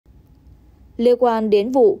liên quan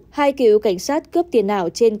đến vụ 2 cựu cảnh sát cướp tiền ảo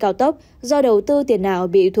trên cao tốc do đầu tư tiền ảo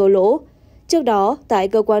bị thua lỗ. Trước đó, tại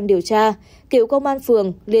cơ quan điều tra, cựu công an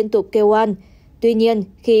phường liên tục kêu oan. Tuy nhiên,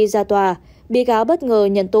 khi ra tòa, bị cáo bất ngờ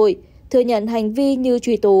nhận tội, thừa nhận hành vi như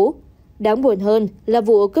truy tố. Đáng buồn hơn là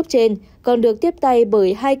vụ cướp trên còn được tiếp tay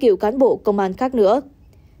bởi 2 cựu cán bộ công an khác nữa.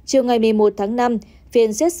 Chiều ngày 11 tháng 5,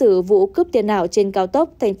 phiên xét xử vụ cướp tiền ảo trên cao tốc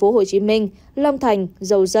Thành phố Hồ Chí Minh, Long Thành,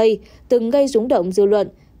 Dầu Giây từng gây rúng động dư luận,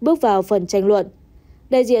 bước vào phần tranh luận.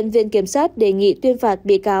 Đại diện Viện Kiểm sát đề nghị tuyên phạt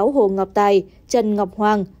bị cáo Hồ Ngọc Tài, Trần Ngọc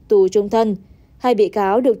Hoàng tù trung thân. 2 bị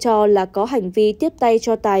cáo được cho là có hành vi tiếp tay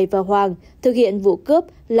cho Tài và Hoàng thực hiện vụ cướp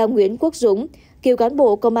là Nguyễn Quốc Dũng, cựu cán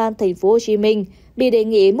bộ công an Thành phố Hồ Chí Minh, bị đề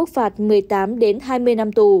nghị mức phạt 18 đến 20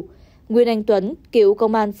 năm tù. Nguyễn Anh Tuấn, cựu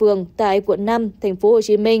công an phường tại quận 5, Thành phố Hồ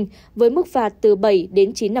Chí Minh với mức phạt từ 7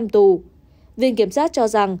 đến 9 năm tù. Viện Kiểm sát cho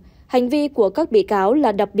rằng hành vi của các bị cáo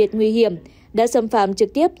là đặc biệt nguy hiểm, đã xâm phạm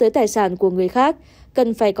trực tiếp tới tài sản của người khác,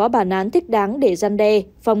 cần phải có bản án thích đáng để răn đe,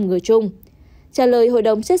 phòng ngừa chung. Trả lời hội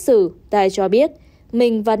đồng xét xử, Tài cho biết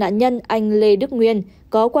mình và nạn nhân anh Lê Đức Nguyên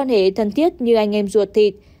có quan hệ thân thiết như anh em ruột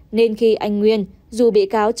thịt, nên khi anh Nguyên dù bị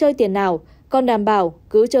cáo chơi tiền ảo, còn đảm bảo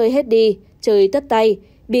cứ chơi hết đi, chơi tất tay,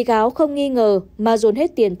 bị cáo không nghi ngờ mà dồn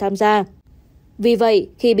hết tiền tham gia. Vì vậy,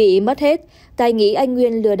 khi bị mất hết, Tài nghĩ anh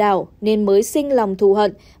Nguyên lừa đảo nên mới sinh lòng thù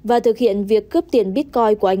hận và thực hiện việc cướp tiền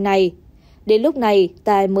Bitcoin của anh này. Đến lúc này,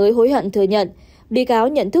 Tài mới hối hận thừa nhận, bị cáo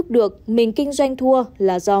nhận thức được mình kinh doanh thua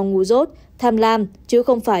là do ngu dốt, tham lam chứ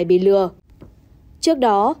không phải bị lừa. Trước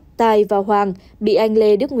đó, Tài và Hoàng bị anh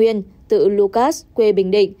Lê Đức Nguyên, tự Lucas, quê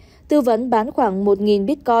Bình Định, tư vấn bán khoảng 1.000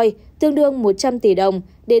 Bitcoin, tương đương 100 tỷ đồng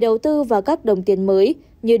để đầu tư vào các đồng tiền mới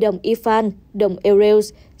như đồng IFAN, đồng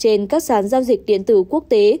Euros trên các sàn giao dịch điện tử quốc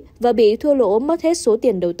tế và bị thua lỗ mất hết số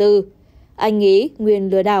tiền đầu tư. Anh nghĩ Nguyên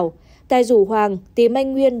lừa đảo, Tài rủ Hoàng tìm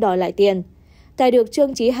anh Nguyên đòi lại tiền. Tài được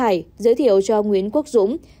Trương Chí Hải giới thiệu cho Nguyễn Quốc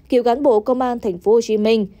Dũng, cựu cán bộ công an Thành phố Hồ Chí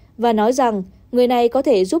Minh, và nói rằng người này có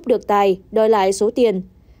thể giúp được Tài đòi lại số tiền.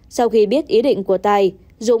 Sau khi biết ý định của Tài,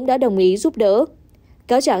 Dũng đã đồng ý giúp đỡ.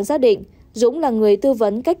 Cáo trạng xác định Dũng là người tư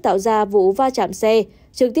vấn cách tạo ra vụ va chạm xe,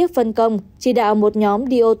 trực tiếp phân công chỉ đạo một nhóm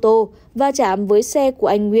đi ô tô va chạm với xe của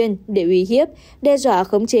anh Nguyên để uy hiếp, đe dọa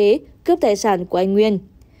khống chế, cướp tài sản của anh Nguyên.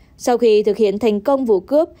 Sau khi thực hiện thành công vụ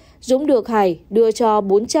cướp, Dũng được Hải đưa cho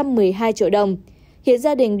 412 triệu đồng. Hiện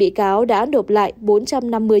gia đình bị cáo đã nộp lại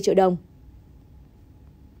 450 triệu đồng.